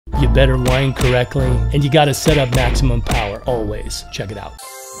you better wind correctly, and you got to set up maximum power always. Check it out.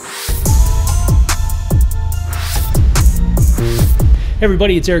 Hey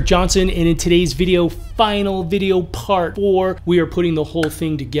everybody, it's Eric Johnson, and in today's video, final video part 4, we are putting the whole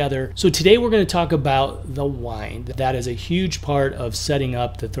thing together. So today we're going to talk about the wind. That is a huge part of setting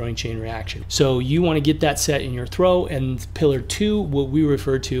up the throwing chain reaction. So you want to get that set in your throw, and pillar 2, what we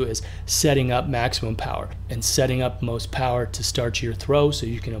refer to as setting up maximum power and setting up most power to start your throw so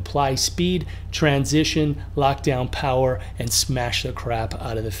you can apply speed, transition, lock down power, and smash the crap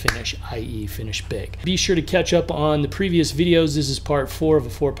out of the finish, i.e. finish big. Be sure to catch up on the previous videos. This is part 4 of a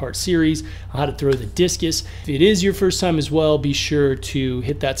 4-part series on how to throw the discus. If it is your first time as well, be sure to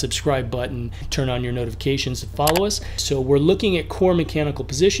hit that subscribe button, turn on your notifications to follow us. So we're looking at core mechanical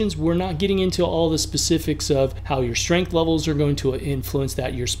positions. We're not getting into all the specifics of how your strength levels are going to influence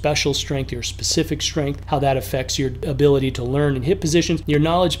that, your special strength, your specific strength, how that affects your ability to learn and hit positions. Your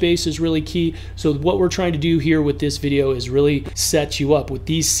knowledge base is really key. So what we're trying to do here with this video is really set you up. With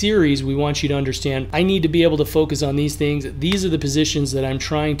these series, we want you to understand, I need to be able to focus on these things. These are the positions that I'm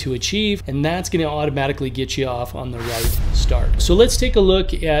trying to achieve, and that's going to automatically get you off on the right start. So let's take a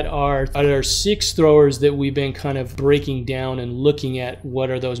look at our 6 throwers that we've been kind of breaking down and looking at what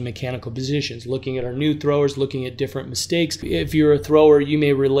are those mechanical positions, looking at our new throwers, looking at different mistakes. If you're a thrower, you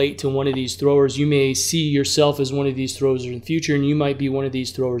may relate to one of these throwers. You may see yourself as one of these throwers in the future, and you might be one of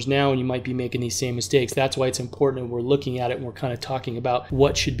these throwers now, and you might be making these same mistakes. That's why it's important that we're looking at it and we're kind of talking about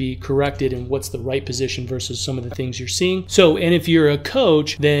what should be corrected and what's the right position versus some of the things you're seeing. So, and if you're a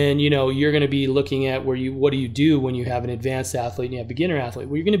coach, then you're going to be looking at what do you do when you have an advanced athlete and you have a beginner athlete.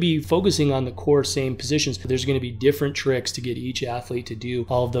 Well, you're going to be focusing on the core same positions. There's going to be different tricks to get each athlete to do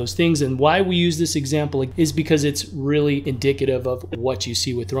all of those things. And why we use this example is because it's really indicative of what you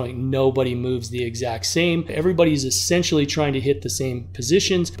see with throwing. Nobody moves the exact same. Everybody's essentially trying to hit the same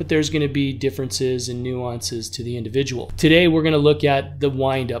positions, but there's going to be differences and nuances to the individual. Today, we're going to look at the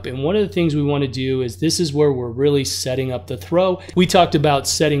wind up. And one of the things we want to do is this is where we're really setting up the throw. We talked about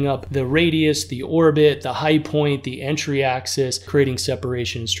setting up the radius, the orbit, the high point, the entry axis, creating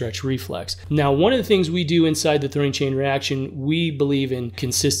separation and stretch reflex. Now, one of the things we do inside the throwing chain reaction, we believe in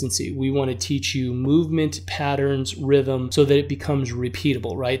consistency. We want to teach you movement, patterns, rhythm, so that it becomes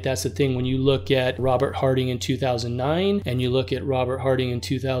repeatable, right? That's the thing. When you look at Robert Harding in 2009 and you look at Robert Harding in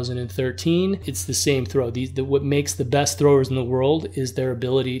 2013, it's the same throw. What makes the best throwers in the world is their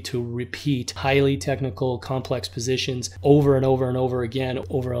ability to repeat highly technical, complex positions over and over and over again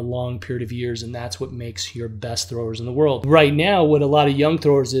over a long period of years, and that's what makes your best throwers in the world. Right now, what a lot of young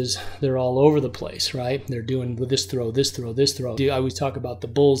throwers is, they're all over the place, right? They're doing this throw, this throw, this throw. I always talk about the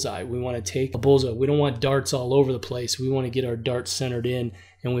bullseye. We want to take a bullseye. We don't want darts all over the place. We want to get our darts centered in,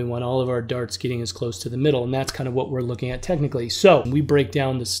 and we want all of our darts getting as close to the middle, and that's kind of what we're looking at technically. So we break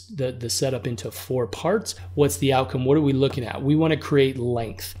down the setup into 4 parts. What's the outcome? What are we looking at? We want to create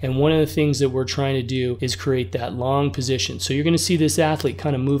length, and one of the things that we're trying to do is create that long position. So you're going to see this athlete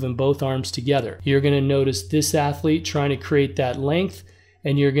kind of moving both arms together. You're going to notice this athlete trying to create that length,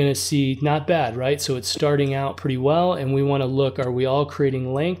 and you're going to see not bad, right? So it's starting out pretty well, and we want to look, are we all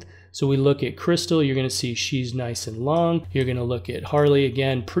creating length? So we look at Crystal, you're going to see she's nice and long. You're going to look at Harley,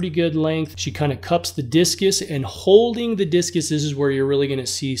 again, pretty good length. She kind of cups the discus, and holding the discus, this is where you're really going to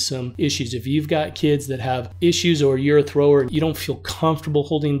see some issues. If you've got kids that have issues, or you're a thrower and you don't feel comfortable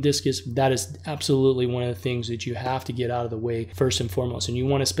holding the discus, that is absolutely one of the things that you have to get out of the way first and foremost. And you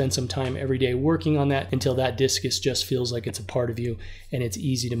want to spend some time every day working on that until that discus just feels like it's a part of you and it's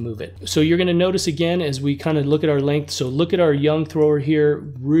easy to move it. So you're going to notice again as we kind of look at our length. So look at our young thrower here,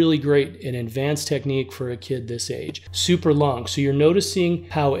 really great, an advanced technique for a kid this age. Super long. So you're noticing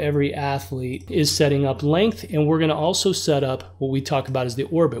how every athlete is setting up length, and we're going to also set up what we talk about as the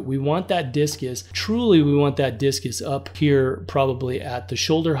orbit. We want that discus, truly we want that discus up here probably at the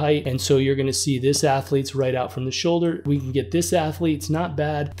shoulder height, and so you're going to see this athlete's right out from the shoulder. We can get this athlete, it's not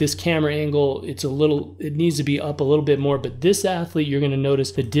bad. This camera angle, it needs to be up a little bit more, but this athlete, you're going to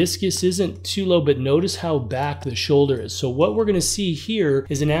notice the discus isn't too low, but notice how back the shoulder is. So what we're going to see here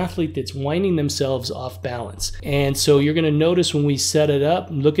is an athlete that's winding themselves off balance. And so you're going to notice when we set it up,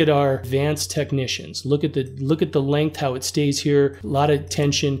 look at our advanced technicians. Look at the length, how it stays here. A lot of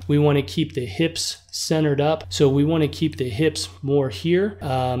tension. We want to keep the hips centered up. So we want to keep the hips more here.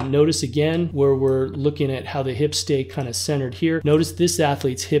 Notice again where we're looking at how the hips stay kind of centered here. Notice this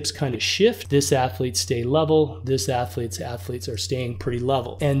athlete's hips kind of shift. This athlete stay level. This athletes are staying pretty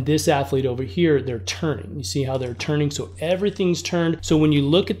level. And this athlete over here, they're turning. You see how they're turning? So everything's turned. So when you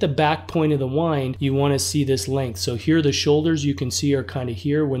look at the back point of the wind, you want to see this length. So here the shoulders you can see are kind of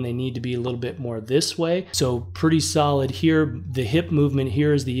here when they need to be a little bit more this way. So pretty solid here. The hip movement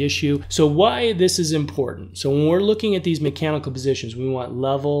here is the issue. So why this is important. So when we're looking at these mechanical positions, we want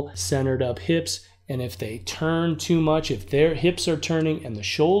level, centered up hips. And if they turn too much, if their hips are turning and the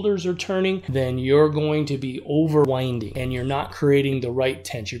shoulders are turning, then you're going to be overwinding and you're not creating the right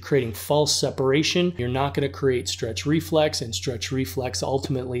tension. You're creating false separation. You're not going to create stretch reflex, and stretch reflex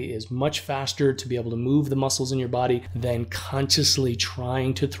ultimately is much faster to be able to move the muscles in your body than consciously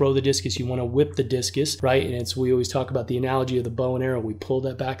trying to throw the discus. You want to whip the discus, right? And we always talk about the analogy of the bow and arrow. We pull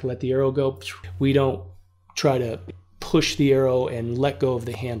that back and let the arrow go. We don't try to push the arrow and let go of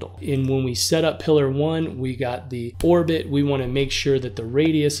the handle. And when we set up pillar 1, we got the orbit. We want to make sure that the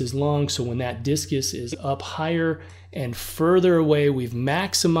radius is long, so when that discus is up higher and further away, we've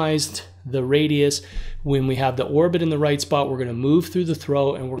maximized the radius. When we have the orbit in the right spot, we're going to move through the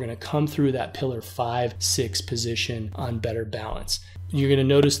throw and we're going to come through that pillar 5, 6 position on better balance. You're going to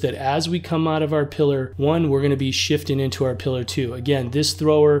notice that as we come out of our pillar 1, we're going to be shifting into our pillar 2. Again, this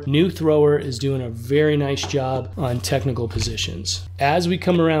thrower, new thrower, is doing a very nice job on technical positions. As we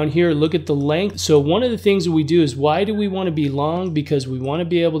come around here, look at the length. So one of the things that we do is, why do we want to be long? Because we want to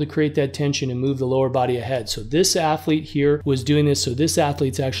be able to create that tension and move the lower body ahead. So this athlete here was doing this. So this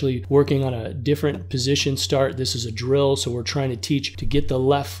athlete's actually working on a different position start. This is a drill. So we're trying to teach to get the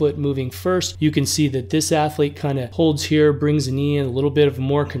left foot moving first. You can see that this athlete kind of holds here, brings the knee in, a little bit of a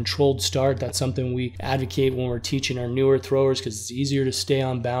more controlled start. That's something we advocate when we're teaching our newer throwers, because it's easier to stay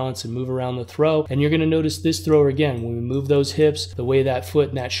on balance and move around the throw. And you're going to notice this thrower again, when we move those hips, the way that foot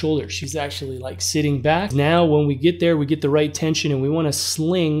and that shoulder, she's actually like sitting back. Now when we get there, we get the right tension and we want to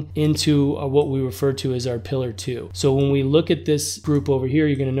sling into what we refer to as our pillar 2. So when we look at this group over here,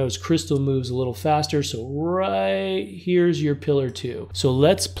 you're going to notice Crystal moves a little faster. So right here's your pillar 2. So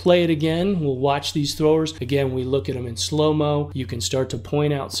let's play it again. We'll watch these throwers. Again, we look at them in slow-mo. You can start to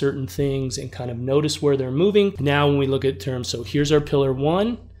point out certain things and kind of notice where they're moving. Now when we look at terms, so here's our pillar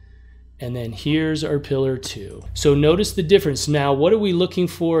 1, and then here's our pillar 2. So notice the difference. Now, what are we looking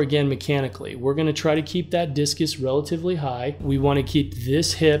for again mechanically? We're going to try to keep that discus relatively high. We want to keep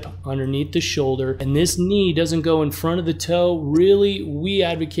this hip underneath the shoulder, and this knee doesn't go in front of the toe. Really, we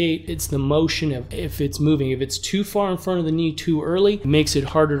advocate it's the motion of if it's moving. If it's too far in front of the knee too early, it makes it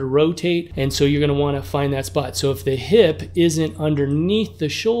harder to rotate, and so you're going to want to find that spot. So if the hip isn't underneath the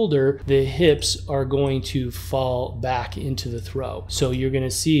shoulder, the hips are going to fall back into the throw. So you're going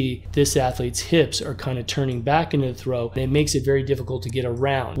to see this athlete's hips are kind of turning back into the throw, and it makes it very difficult to get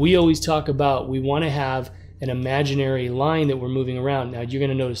around. We always talk about we want to have an imaginary line that we're moving around. Now you're going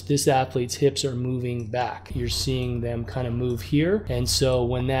to notice this athlete's hips are moving back. You're seeing them kind of move here, and so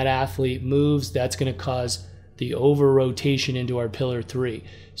when that athlete moves, that's going to cause the over rotation into our pillar 3.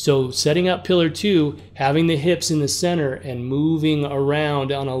 So setting up pillar 2, having the hips in the center and moving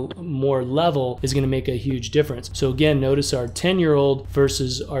around on a more level is going to make a huge difference. So again, notice our 10-year-old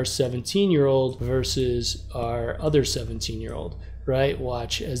versus our 17-year-old versus our other 17-year-old, right?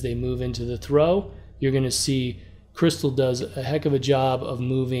 Watch as they move into the throw. You're going to see Crystal does a heck of a job of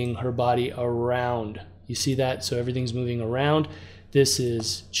moving her body around. You see that? So everything's moving around. This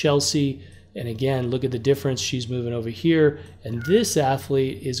is Chelsea. And again, look at the difference. She's moving over here, and this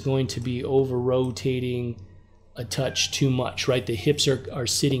athlete is going to be over rotating a touch too much, right? The hips are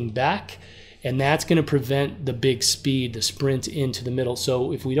sitting back, and that's going to prevent the big speed, the sprint into the middle.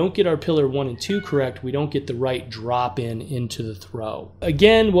 So if we don't get our pillar 1 and 2 correct, we don't get the right drop in into the throw.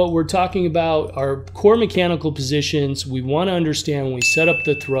 Again, what we're talking about are core mechanical positions. We want to understand when we set up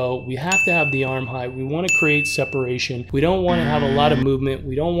the throw, we have to have the arm high. We want to create separation. We don't want to have a lot of movement.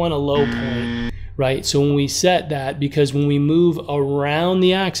 We don't want a low point, right? So when we set that, because when we move around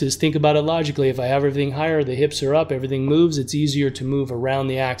the axis, think about it logically. If I have everything higher, the hips are up, everything moves, it's easier to move around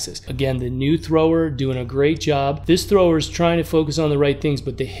the axis. Again, the new thrower doing a great job. This thrower is trying to focus on the right things,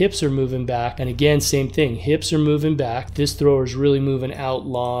 but the hips are moving back. And again, same thing, hips are moving back. This thrower is really moving out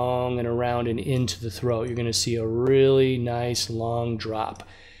long and around and into the throw. You're going to see a really nice long drop.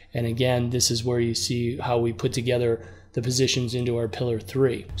 And again, this is where you see how we put together the positions into our pillar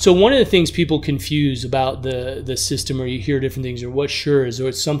 3. So one of the things people confuse about the system, or you hear different things, or what sure is, or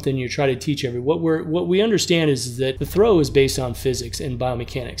it's something you try to teach what we understand is that the throw is based on physics and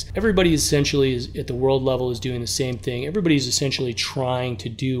biomechanics. Everybody essentially is at the world level is doing the same thing. Everybody's essentially trying to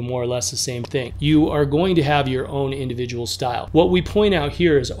do more or less the same thing. You are going to have your own individual style. What we point out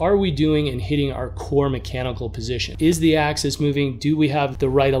here is, are we doing and hitting our core mechanical position? Is the axis moving? Do we have the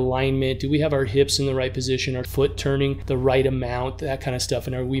right alignment? Do we have our hips in the right position? Our foot turning the right amount? That kind of stuff.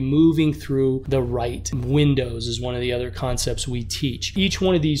 And are we moving through the right windows is one of the other concepts we teach. Each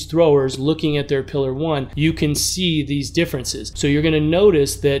one of these throwers, looking at their pillar 1, you can see these differences. So you're going to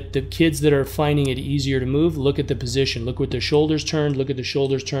notice that the kids that are finding it easier to move, look at the position. Look what their shoulders turned, look at the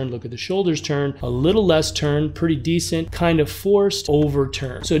shoulders turned, look at the shoulders turned, a little less turned, pretty decent, kind of forced,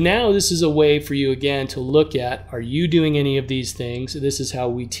 overturned. So now this is a way for you again to look at, are you doing any of these things? This is how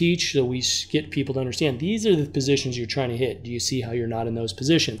we teach, so we get people to understand these are the positions you're trying to hit. Do you see how you're not in those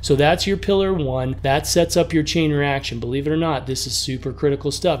positions? So that's your pillar 1. That sets up your chain reaction. Believe it or not, this is super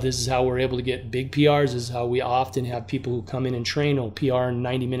critical stuff. This is how we're able to get big PRs. This is how we often have people who come in and train, or PR in a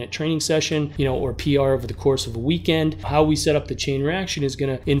 90-minute training session, or PR over the course of a weekend. How we set up the chain reaction is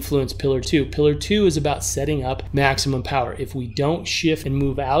going to influence pillar 2. Pillar 2 is about setting up maximum power. If we don't shift and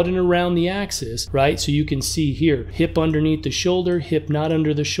move out and around the axis, right? So you can see here, hip underneath the shoulder, hip not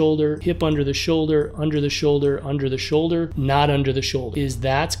under the shoulder, hip under the shoulder, under the shoulder, under the shoulder, not under the shoulder.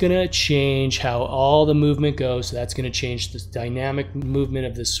 That's going to change how all the movement goes. So that's going to change the dynamic movement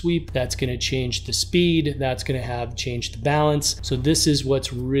of the sweep. That's going to change the speed. That's going to change the balance. So this is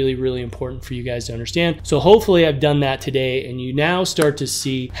what's really, really important for you guys to understand. So hopefully I've done that today, and you now start to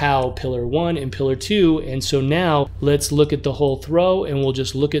see how pillar 1 and pillar 2. And so now let's look at the whole throw, and we'll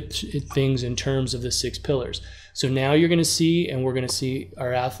just look at things in terms of the 6 pillars. So now you're going to see, and we're going to see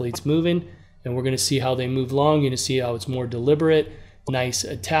our athletes moving, and we're going to see how they move long. You're going to see how it's more deliberate. Nice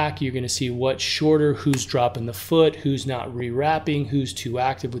attack. You're going to see what's shorter, who's dropping the foot, who's not re-wrapping, who's too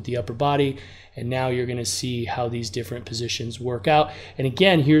active with the upper body. And now you're going to see how these different positions work out. And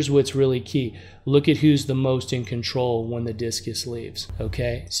again, here's what's really key. Look at who's the most in control when the discus leaves.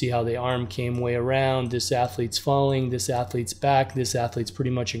 Okay, see how the arm came way around. This athlete's falling, this athlete's back, this athlete's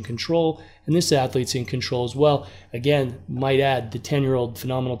pretty much in control, and this athlete's in control as well. Again, might add the 10-year-old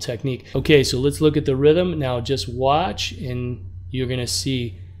phenomenal technique. Okay, so let's look at the rhythm. Now just watch, and you're going to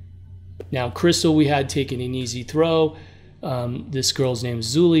see. Now Crystal, we had taken an easy throw. This girl's name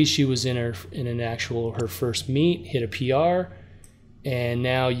is Zuli. She was in her first meet, hit a PR, and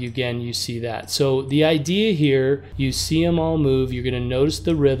now you see that. So the idea here, you see them all move. You're going to notice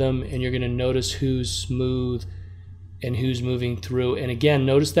the rhythm, and you're going to notice who's smooth and who's moving through. And again,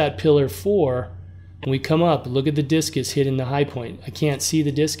 notice that pillar 4. When we come up, look at the discus hitting the high point. I can't see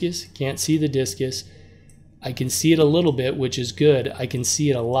the discus. Can't see the discus. I can see it a little bit, which is good. I can see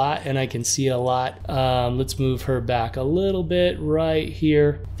it a lot, and I can see it a lot. Let's move her back a little bit right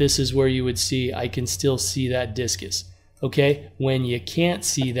here. This is where you would see, I can still see that discus. Okay, when you can't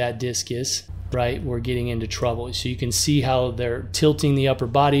see that discus, right, we're getting into trouble. So you can see how they're tilting the upper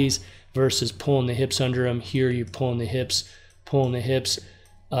bodies versus pulling the hips under them. Here you're pulling the hips,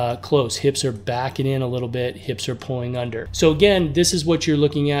 close. Hips are backing in a little bit, hips are pulling under. So again, this is what you're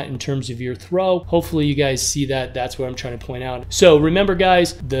looking at in terms of your throw. Hopefully you guys see that. That's what I'm trying to point out. So remember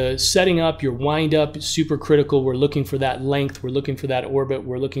guys, the setting up, your wind up is super critical. We're looking for that length, we're looking for that orbit,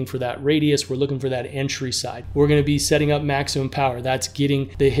 we're looking for that radius, we're looking for that entry side. We're going to be setting up maximum power. That's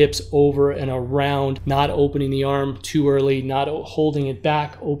getting the hips over and around, not opening the arm too early, not holding it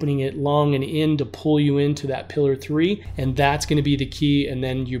back, opening it long and in to pull you into that pillar 3. And that's going to be the key. And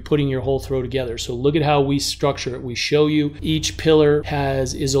then you're putting your whole throw together. So look at how we structure it. We show you each pillar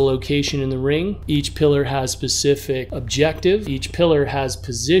is a location in the ring. Each pillar has specific objective. Each pillar has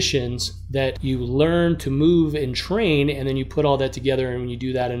positions that you learn to move and train, and then you put all that together, and when you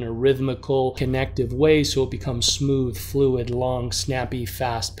do that in a rhythmical, connective way, so it becomes smooth, fluid, long, snappy,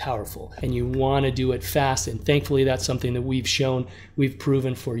 fast, powerful. And you want to do it fast, and thankfully that's something that we've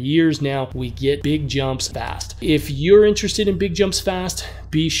proven for years now. We get big jumps fast. If you're interested in big jumps fast,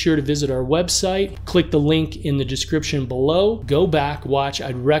 be sure to visit our website. Click the link in the description below. Go back, watch.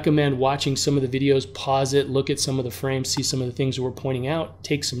 I'd recommend watching some of the videos, pause it, look at some of the frames, see some of the things that we're pointing out,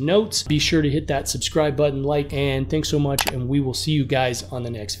 take some notes. Be sure to hit that subscribe button, like, and thanks so much, and we will see you guys on the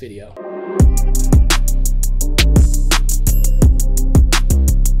next video.